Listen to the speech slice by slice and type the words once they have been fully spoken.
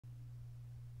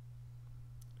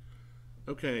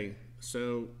Okay,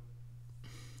 so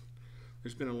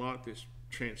there's been a lot that's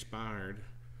transpired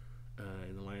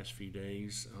in the last few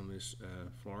days on this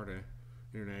Florida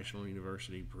International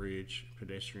University bridge,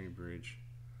 pedestrian bridge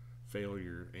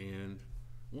failure, and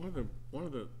one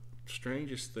of the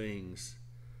strangest things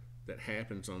that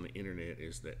happens on the internet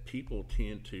is that people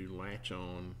tend to latch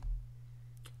on,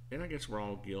 and I guess we're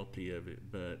all guilty of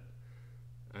it, but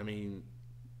I mean,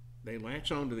 they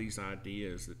latch on to these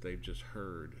ideas that they've just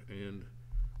heard, and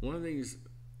one of these,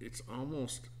 it's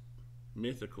almost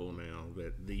mythical now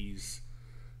that these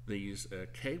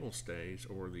cable stays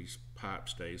or these pipe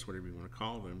stays, whatever you want to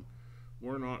call them,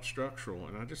 were not structural.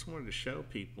 And I just wanted to show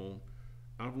people.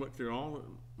 I've looked through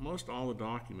most all the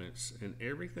documents, and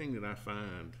everything that I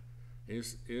find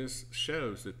is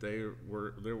shows that there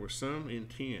was some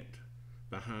intent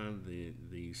behind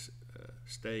these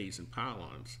stays and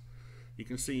pylons. You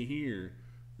can see here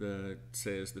that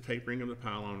says the tapering of the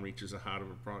pylon reaches a height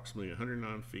of approximately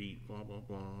 109 feet. Blah blah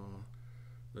blah.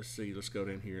 Let's see. Let's go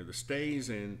down here. The stays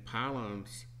and pylon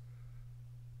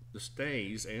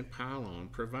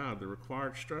provide the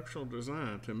required structural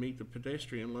design to meet the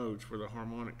pedestrian loads for the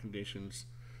harmonic conditions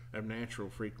of natural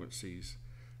frequencies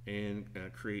and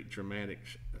create dramatic,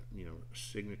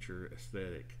 signature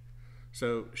aesthetic.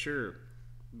 So sure,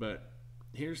 but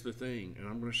here's the thing, and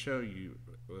I'm going to show you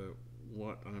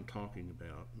what I'm talking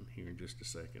about here in just a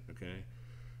second. Okay,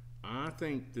 I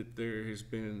think that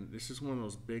this is one of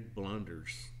those big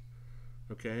blunders.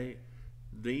 Okay,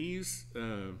 these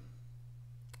in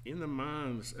the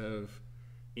minds of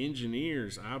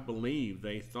engineers, I believe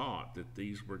they thought that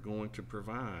these were going to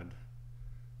provide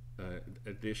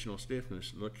additional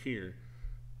stiffness. Look here.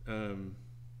 The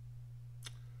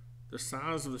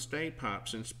size of the stay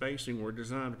pipes and spacing were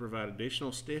designed to provide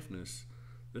additional stiffness.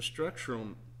 The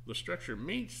structure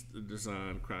meets the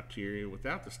design criteria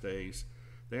without the stays.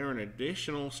 They are an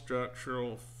additional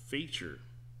structural feature.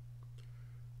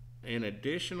 An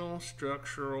additional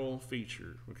structural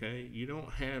feature. Okay, you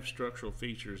don't have structural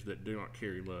features that do not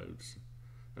carry loads.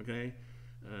 Okay,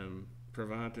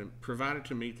 provided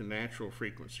to meet the natural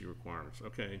frequency requirements.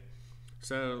 Okay,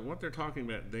 so what they're talking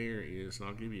about there is, and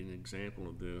I'll give you an example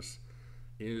of this,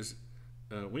 is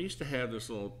we used to have this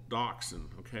little dachshund,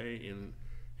 okay, and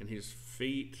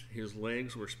his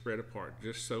legs were spread apart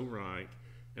just so right,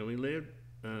 and we lived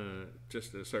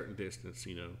just a certain distance,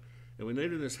 and we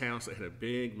lived in this house that had a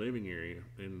big living area,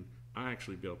 and I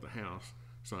actually built the house,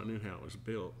 so I knew how it was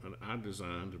built, and I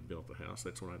designed and built the house.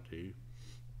 That's what I do.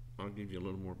 I'll give you a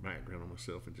little more background on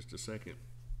myself in just a second.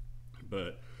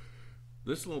 But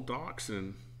this little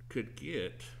dachshund could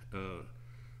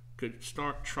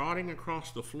start trotting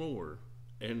across the floor,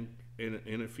 and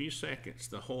in a few seconds,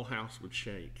 the whole house would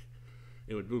shake.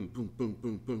 It would boom, boom, boom,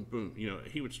 boom, boom, boom.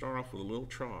 He would start off with a little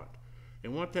trot,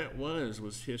 and what that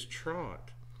was his trot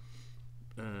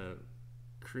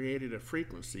created a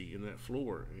frequency in that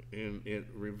floor, and it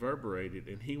reverberated,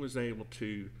 and he was able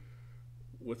to,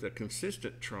 with a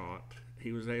consistent trot,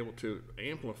 he was able to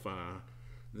amplify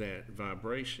that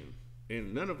vibration,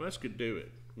 and none of us could do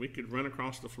it. We could run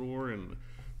across the floor, and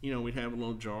we'd have a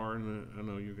little jar, and I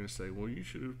know you're going to say, well, you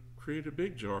should have created a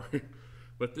big jar.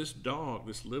 But this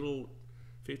little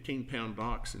 15-pound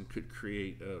dachshund could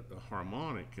create a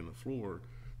harmonic in the floor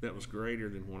that was greater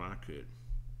than what I could.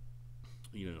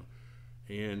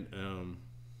 And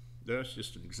that's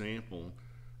just an example.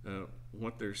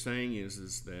 What they're saying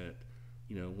is that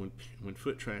when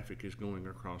foot traffic is going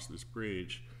across this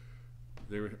bridge,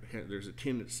 there's a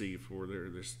tendency for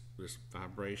this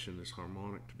vibration, this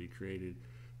harmonic to be created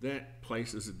that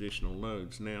places additional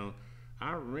loads. Now,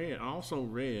 I also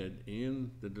read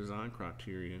in the design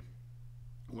criteria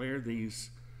where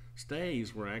these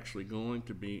stays were actually going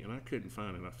to be, and I couldn't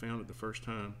find it. I found it the first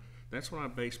time. That's what I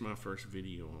based my first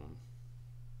video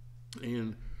on.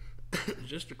 And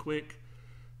just a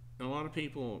lot of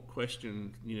people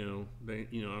question,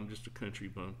 I'm just a country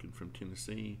bumpkin from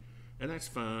Tennessee, and that's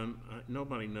fine.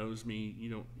 Nobody knows me.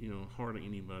 Hardly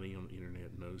anybody on the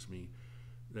internet knows me.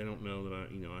 They don't know that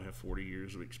I have 40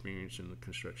 years of experience in the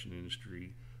construction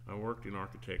industry. I worked in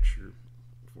architecture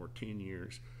for 10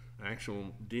 years. I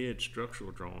actually did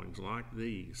structural drawings like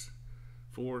these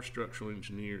for structural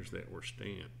engineers that were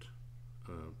stamped,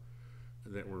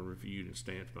 that were reviewed and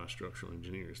stamped by structural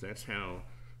engineers. That's how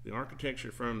the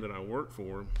architecture firm that I worked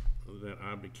for, that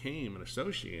I became an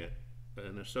associate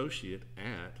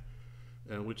at,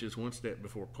 which is one step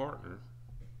before partner.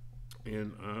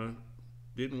 And I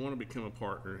didn't want to become a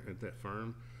partner at that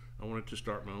firm. I wanted to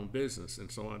start my own business,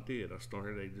 and so I did. I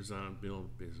started a design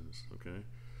build business. Okay,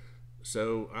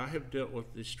 so I have dealt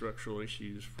with these structural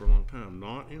issues for a long time,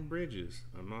 not in bridges.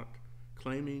 I'm not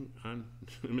claiming I'm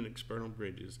an expert on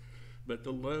bridges, but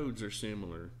the loads are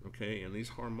similar, okay? And these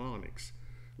harmonics,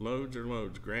 loads are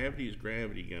loads. Gravity is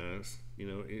gravity, guys. You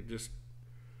know,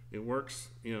 it works.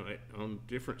 You know, on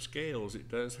different scales. It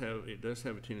does have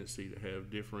a tendency to have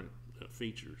different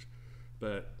features,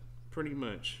 but pretty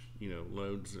much, you know,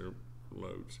 loads are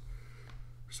loads.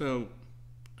 So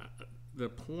the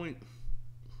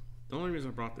only reason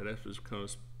I brought that up is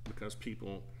because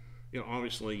people, you know,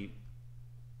 obviously,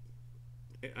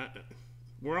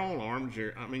 we're all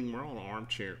armchair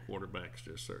quarterbacks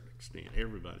to a certain extent.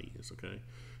 Everybody is, okay?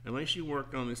 Unless you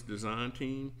worked on this design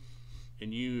team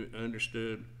and you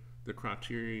understood the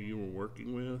criteria you were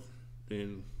working with,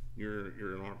 then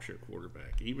you're an armchair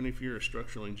quarterback. Even if you're a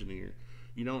structural engineer,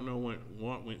 you don't know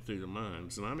what went through the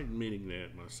minds, and I'm admitting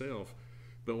that myself.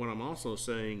 But what I'm also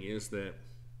saying is that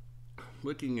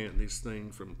looking at this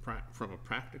thing from a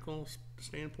practical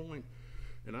standpoint,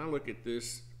 and I look at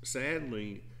this,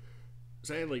 sadly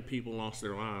people lost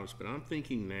their lives, but I'm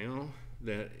thinking now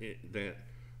that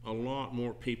a lot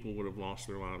more people would have lost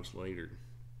their lives later.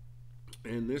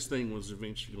 And this thing was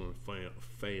eventually going to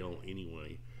fail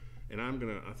anyway. And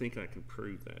I think I can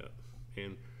prove that.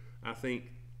 And I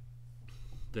think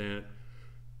that,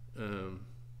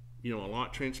 you know, a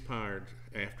lot transpired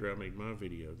after I made my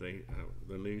video.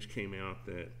 The news came out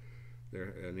that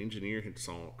an engineer had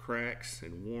saw cracks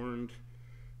and warned,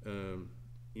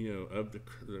 you know, of the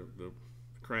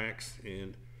cracks.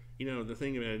 And, you know, the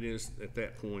thing about it is, at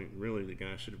that point, really the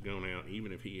guy should have gone out,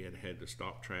 even if he had to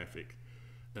stop traffic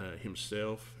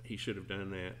himself. He should have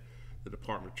done that. The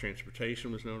Department of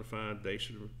Transportation was notified. They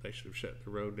should have shut the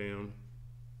road down.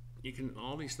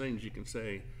 All these things you can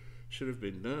say should have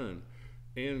been done.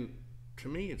 And to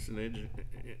me, it's and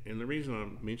the reason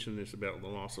I mention this about the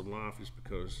loss of life is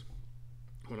because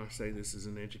when I say this is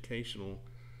an educational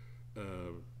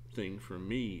thing for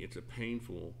me, it's a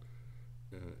painful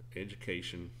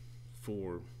education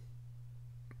for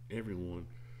everyone,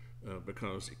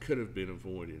 because it could have been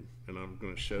avoided, and I'm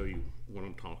going to show you what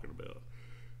I'm talking about.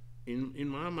 In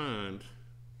my mind,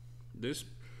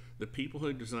 the people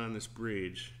who designed this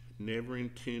bridge never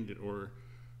intended, or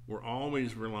were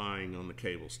always relying on the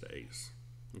cable stays.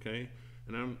 Okay,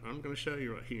 and I'm going to show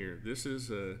you right here. This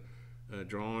is a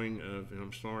drawing of, and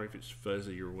I'm sorry if it's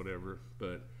fuzzy or whatever,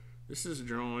 but this is a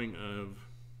drawing of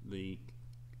the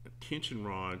tension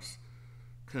rods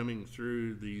coming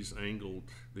through these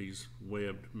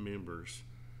webbed members.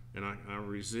 And I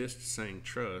resist saying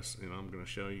truss, and I'm going to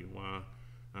show you why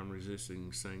I'm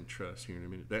resisting saying truss here in a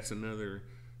minute. That's another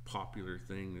popular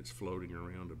thing that's floating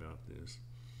around about this.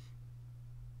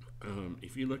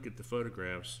 If you look at the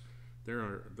photographs, there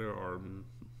are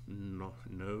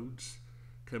nodes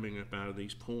coming up out of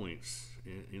these points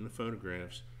in the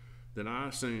photographs that I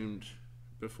assumed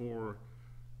before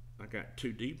I got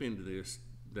too deep into this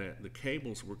that the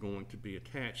cables were going to be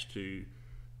attached to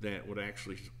that would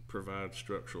actually provide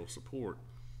structural support.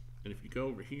 And if you go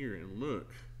over here and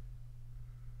look,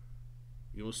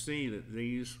 you'll see that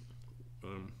these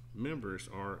members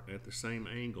are at the same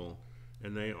angle,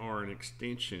 and they are an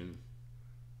extension.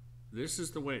 This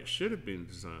is the way it should have been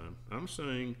designed. I'm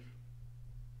saying,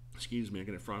 excuse me, I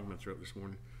got a frog in my throat this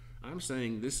morning. I'm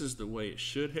saying this is the way it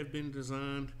should have been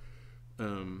designed.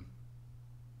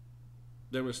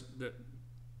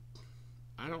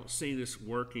 I don't see this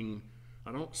working.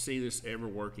 I don't see this ever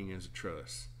working as a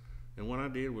truss. And what I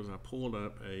did was I pulled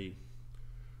up a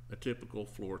typical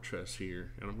floor truss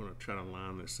here, and I'm going to try to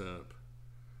line this up.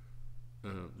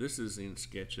 This is in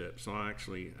SketchUp, so I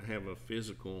have a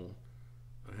digital.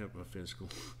 I have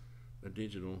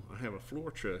a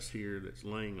floor truss here that's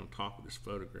laying on top of this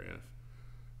photograph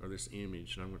or this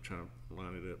image, and I'm going to try to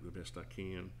line it up the best I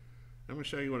can. I'm going to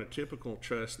show you what a typical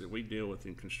truss that we deal with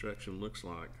in construction looks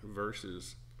like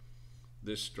versus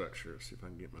this structure. See if I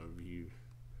can get my view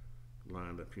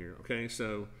lined up here. Okay,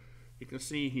 so you can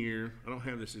see here, I don't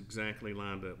have this exactly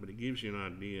lined up, but it gives you an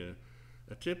idea.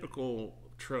 A typical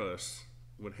truss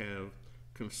would have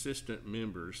consistent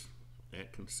members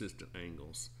at consistent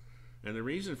angles. And the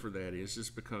reason for that is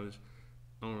because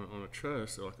on a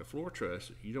truss, like a floor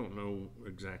truss, you don't know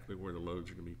exactly where the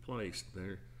loads are going to be placed.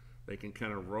 They can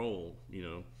kind of roll, you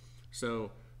know.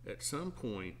 So at some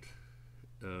point,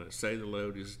 say the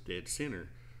load is dead center.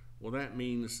 Well, that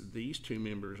means these two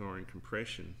members are in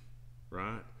compression,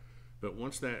 right? But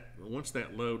once that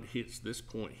load hits this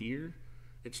point here,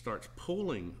 it starts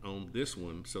pulling on this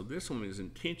one. So this one is in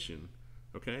tension,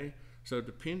 okay? So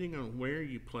depending on where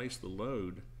you place the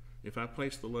load, if I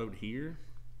place the load here,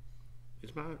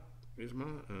 do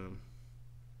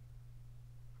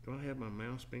I have my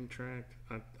mouse being tracked?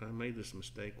 I made this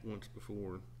mistake once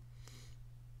before.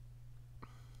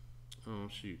 Oh,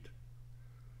 shoot.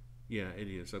 Yeah, it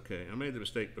is. Okay, I made the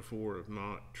mistake before of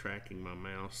not tracking my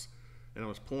mouse, and I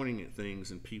was pointing at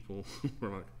things, and people were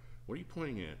like, "What are you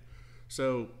pointing at?"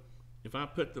 So if I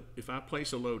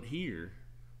place a load here,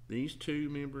 these two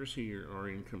members here are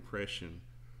in compression.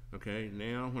 Okay,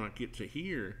 now when I get to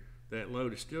here, that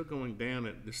load is still going down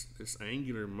at this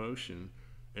angular motion,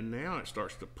 and now it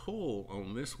starts to pull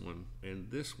on this one and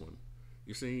this one.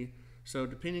 You see, so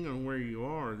depending on where you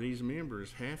are, these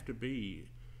members have to be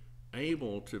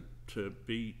able to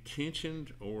be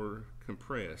tensioned or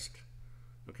compressed.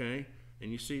 Okay,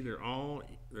 and you see they're all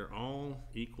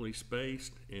equally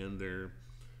spaced, and they're,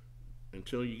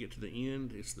 until you get to the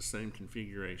end, it's the same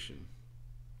configuration.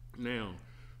 Now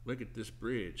look at this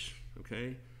bridge.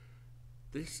 Okay,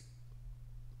 this,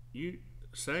 you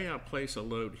say I place a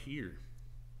load here.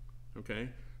 Okay,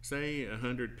 say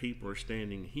 100 people are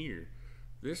standing here.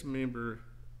 This member,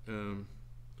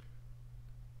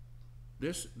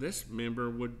 this member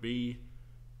would be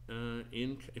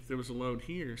in, if there was a load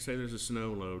here, say there's a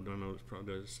snow load. I know it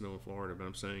probably does snow in Florida, but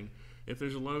I'm saying if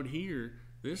there's a load here,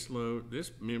 this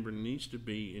member needs to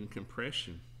be in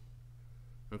compression.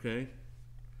 Okay.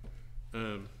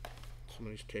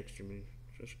 Somebody's texting me.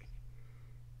 Just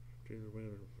do the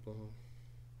weather. Blah.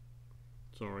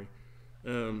 Sorry.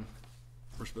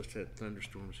 We're supposed to have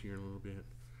thunderstorms here in a little bit.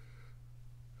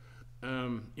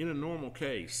 In a normal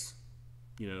case,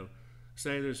 you know,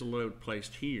 say there's a load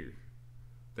placed here,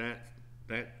 that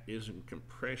is in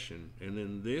compression, and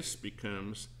then this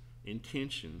becomes in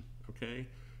tension. Okay,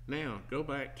 now go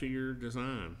back to your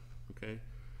design. Okay,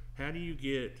 how do you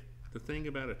get, the thing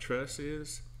about a truss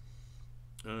is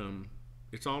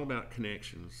it's all about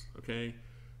connections. Okay,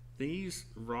 these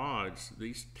rods,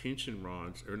 these tension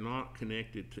rods, are not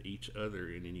connected to each other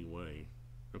in any way.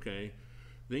 Okay,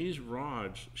 these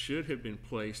rods should have been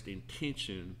placed in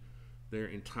tension their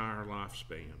entire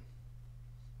lifespan.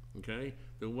 Okay,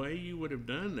 the way you would have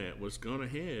done that was gone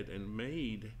ahead and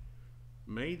made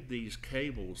these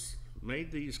cable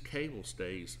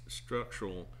stays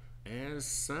structural, as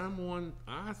someone,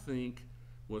 I think,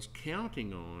 was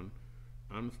counting on.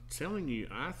 I'm telling you,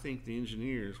 I think the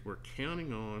engineers were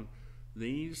counting on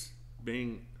these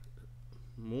being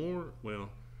more, well,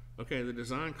 okay, the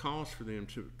design calls for them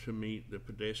to meet the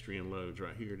pedestrian loads.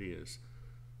 Right here it is.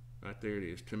 Right there it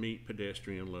is, to meet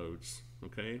pedestrian loads.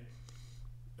 Okay.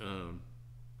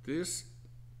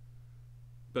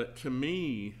 But to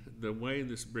me, the way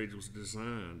this bridge was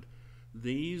designed,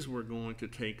 these were going to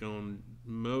take on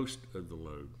most of the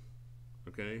load.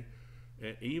 Okay.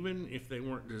 Even if they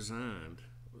weren't designed,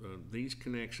 these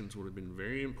connections would have been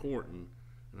very important.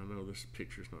 And I know this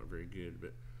picture is not very good,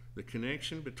 but the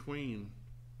connection between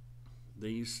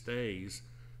these stays,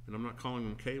 and I'm not calling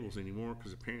them cables anymore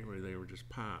because apparently they were just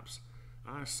pipes.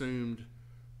 I assumed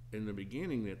in the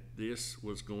beginning that this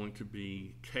was going to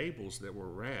be cables that were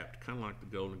wrapped, kind of like the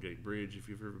Golden Gate Bridge. If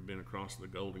you've ever been across the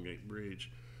Golden Gate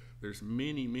Bridge, there's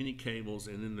many cables,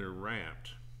 and then they're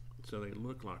wrapped, so they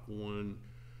look like one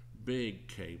big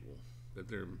cable, but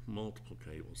they're multiple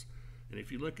cables. And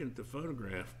if you look at the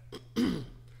photograph,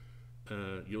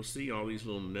 you'll see all these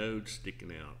little nodes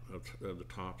sticking out of the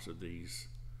tops of these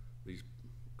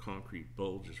concrete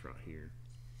bulges right here.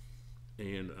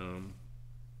 And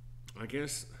I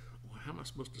guess, how am I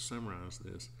supposed to summarize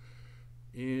this?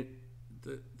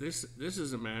 This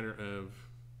is a matter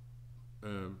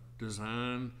of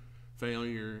design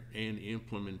failure and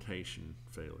implementation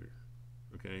failure.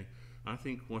 Okay, I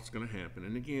think what's going to happen,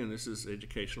 and again, this is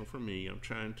educational for me. I'm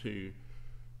trying to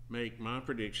make my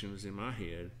predictions in my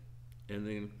head, and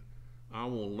then I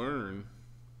will learn.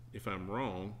 If I'm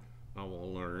wrong, I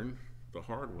will learn the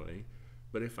hard way.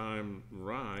 But if I'm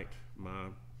right,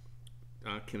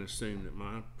 I can assume that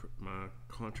my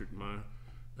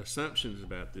assumptions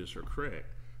about this are correct.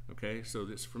 Okay, so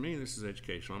this, for me, this is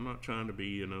educational. I'm not trying to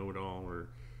be a know-it-all or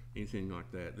anything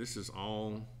like that. This is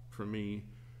all, for me,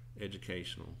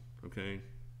 educational. Okay,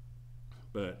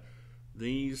 but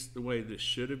the way this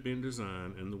should have been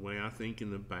designed, and the way I think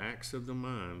in the backs of the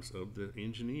minds of the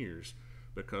engineers,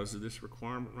 because of this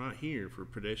requirement right here for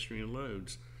pedestrian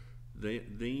loads,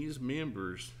 these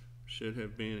members should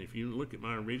have been, if you look at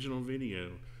my original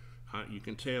video, you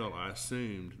can tell I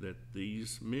assumed that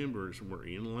these members were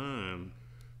in line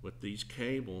with these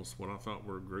cables, what I thought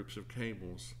were groups of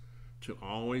cables, to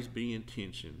always be in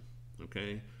tension.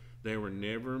 Okay, they were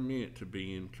never meant to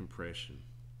be in compression.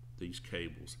 These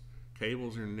cables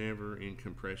are never in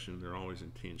compression, they're always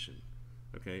in tension.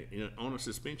 Okay, on a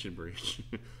suspension bridge.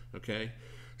 Okay,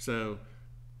 so,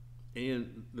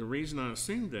 and the reason I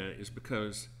assumed that is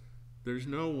because there's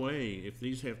no way, if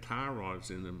these have tie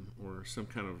rods in them or some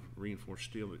kind of reinforced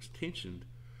steel that's tensioned,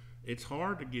 it's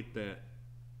hard to get that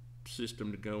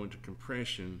system to go into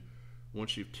compression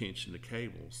once you've tensioned the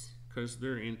cables, because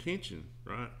they're in tension,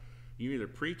 right? You either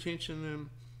pre-tension them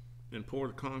and pour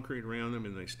the concrete around them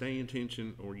and they stay in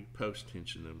tension, or you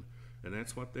post-tension them. And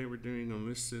that's what they were doing on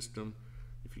this system.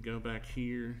 If you go back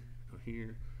here,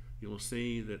 you'll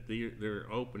see that there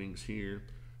are openings here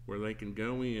where they can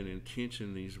go in and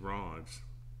tension these rods.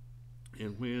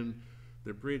 And when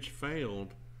the bridge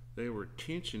failed, they were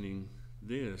tensioning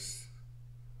this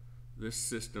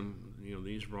system,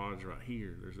 these rods right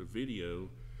here. There's a video,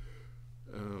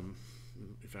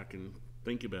 if I can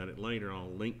think about it later,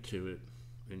 I'll link to it,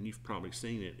 and you've probably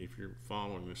seen it if you're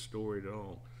following the story at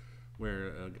all,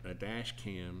 where a dash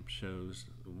cam shows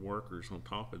workers on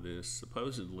top of this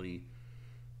supposedly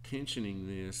tensioning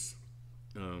this,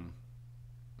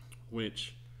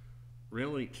 which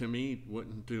really to me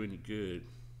wouldn't do any good.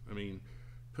 I mean,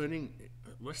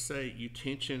 let's say you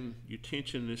tension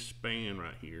this span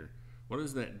right here. What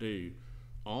does that do?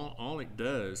 All it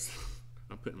does,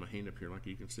 I'm putting my hand up here like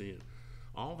you can see it.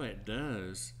 All that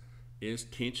does is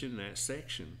tension that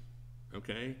section,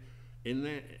 okay? In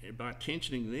that, by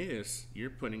tensioning this, you're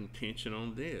putting tension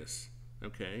on this,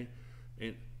 okay?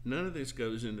 And none of this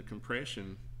goes into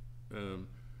compression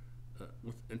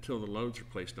until the loads are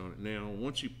placed on it. Now,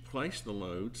 once you place the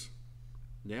loads,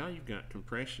 now you've got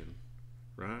compression,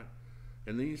 right?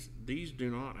 And these do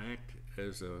not act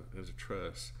as a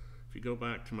truss. If you go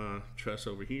back to my truss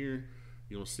over here,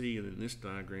 you'll see in this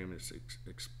diagram it's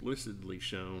explicitly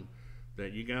shown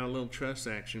that you got a little truss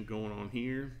action going on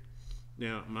here.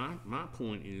 Now, my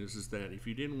point is that if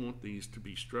you didn't want these to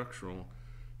be structural,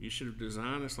 you should have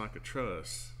designed this like a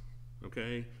truss,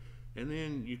 okay? And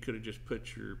then you could have just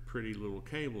put your pretty little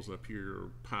cables up here,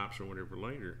 or pipes or whatever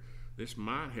later. This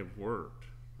might have worked,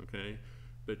 okay?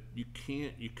 But you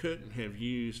couldn't have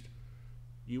used,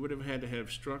 you would have had to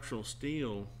have structural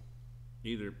steel,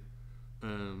 either,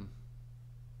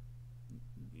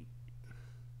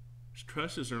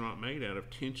 trusses are not made out of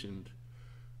tensioned,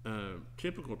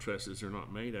 typical trusses are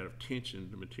not made out of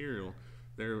tensioned material.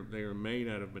 They are made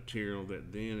out of material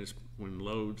that then is, when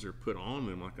loads are put on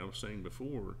them, like I was saying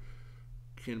before,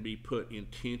 can be put in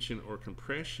tension or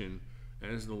compression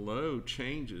as the load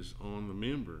changes on the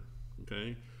member,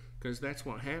 okay? Because that's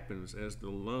what happens as the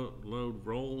load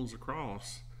rolls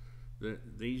across,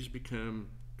 these become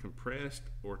compressed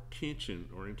or tension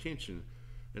or in tension.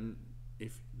 And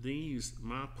if these,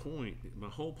 my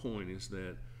whole point is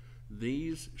that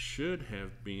these should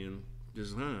have been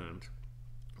designed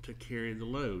to carry the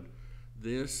load.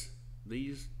 These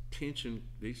tension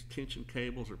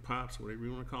cables or pipes, whatever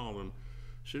you want to call them,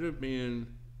 should have been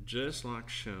just like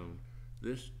shown.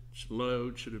 This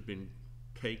load should have been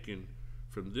taken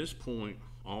from this point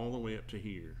all the way up to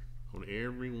here on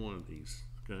every one of these,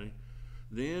 okay?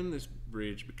 Then this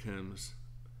bridge becomes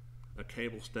a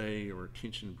cable stay or a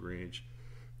tension bridge,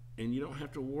 and you don't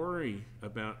have to worry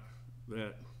about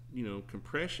that,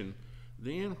 compression.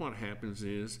 Then what happens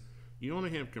is you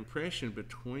only have compression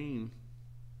between,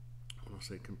 when I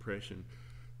say compression,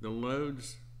 the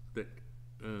loads that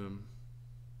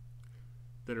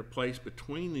are placed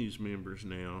between these members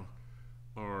now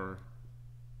are,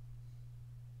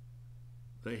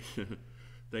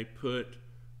 they put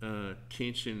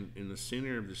tension in the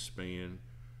center of the span,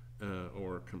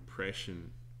 or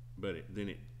compression, but then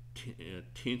it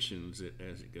tensions it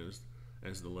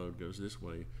as the load goes this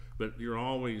way. But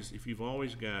if you've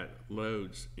always got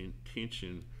loads in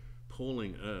tension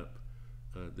pulling up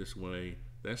this way,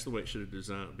 that's the way it should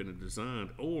have been designed,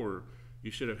 or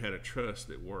you should have had a truss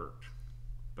that worked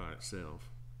by itself.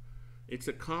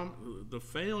 The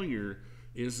failure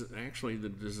is actually the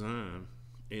design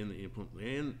and the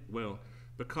implement,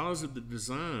 because of the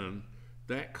design,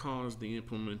 that caused the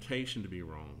implementation to be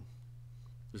wrong.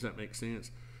 Does that make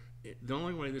sense? The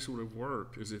only way this would have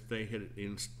worked is if they had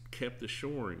kept the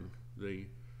shoring, the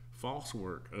false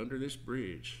work under this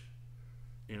bridge.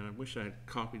 And I wish I had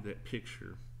copied that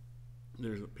picture.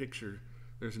 There's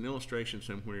an illustration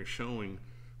somewhere showing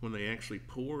when they actually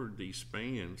poured these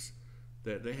spans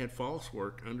that they had false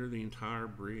work under the entire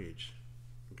bridge,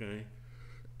 okay?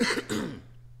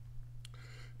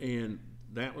 And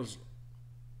that was,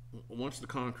 once the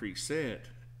concrete set,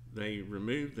 they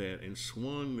removed that and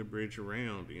swung the bridge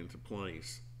around into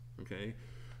place, okay?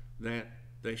 That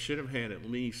they should have had at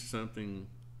least something.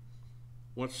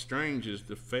 What's strange is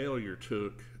the failure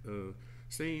took,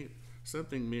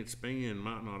 something mid-span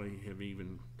might not have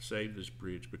even saved this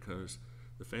bridge, because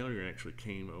the failure actually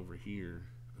came over here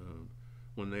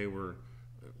when they were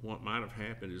what might have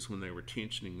happened is when they were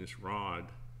tensioning this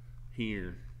rod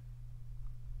here,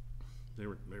 they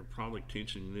were probably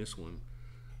tensioning this one,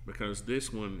 because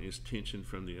this one is tensioned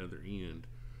from the other end.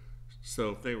 So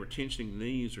if they were tensioning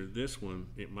these or this one,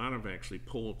 it might have actually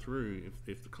pulled through.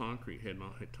 If the concrete had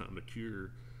not had time to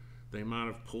cure, they might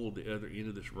have pulled the other end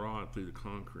of this rod through the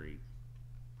concrete.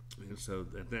 And so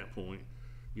at that point,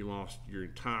 you lost your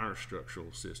entire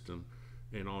structural system,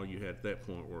 and all you had at that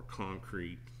point were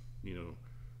concrete,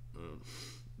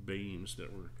 beams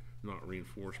that were not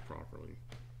reinforced properly.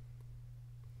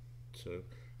 So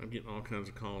I'm getting all kinds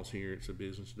of calls here. It's a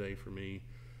business day for me,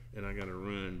 and I got to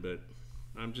run, but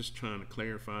I'm just trying to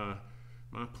clarify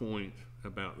my point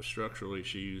about the structural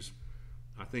issues.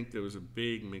 I think there was a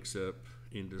big mix-up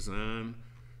in design.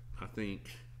 I think,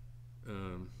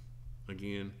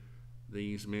 again,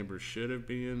 these members should have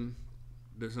been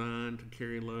designed to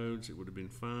carry loads. It would have been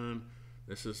fine.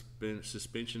 The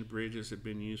suspension bridges have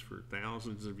been used for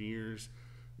thousands of years.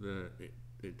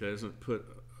 It doesn't put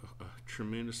a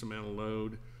tremendous amount of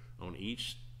load on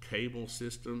each cable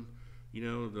system.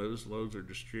 Those loads are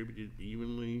distributed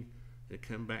evenly. They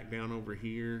come back down over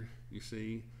here, you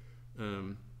see.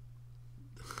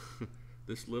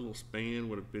 This little span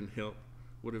would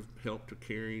have helped to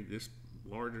carry this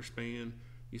larger span.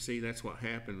 You see, that's what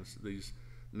happens.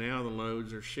 Now the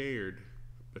loads are shared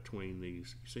between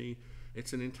these. You see,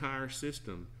 it's an entire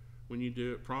system when you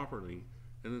do it properly.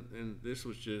 And this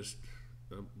was just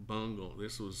a bungle.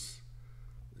 This is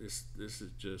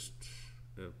just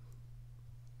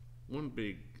one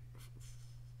big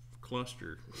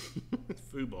cluster,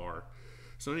 foobar.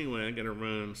 So anyway, I got to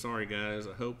run. Sorry guys.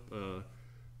 I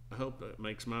hope that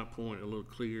makes my point a little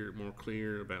more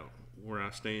clear about where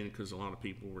I stand, because a lot of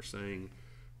people were saying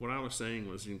what I was saying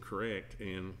was incorrect,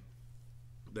 and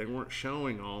they weren't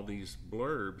showing all these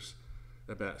blurbs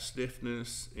about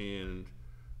stiffness and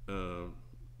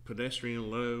pedestrian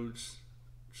loads,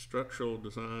 structural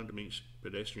design to meet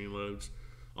pedestrian loads,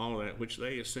 all of that, which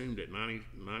they assumed at 90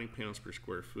 pounds per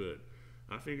square foot.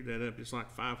 I figured that up. It's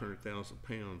like 500,000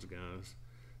 pounds, guys,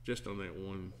 just on that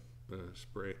one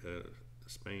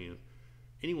span.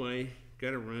 Anyway,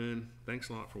 gotta run. Thanks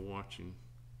a lot for watching.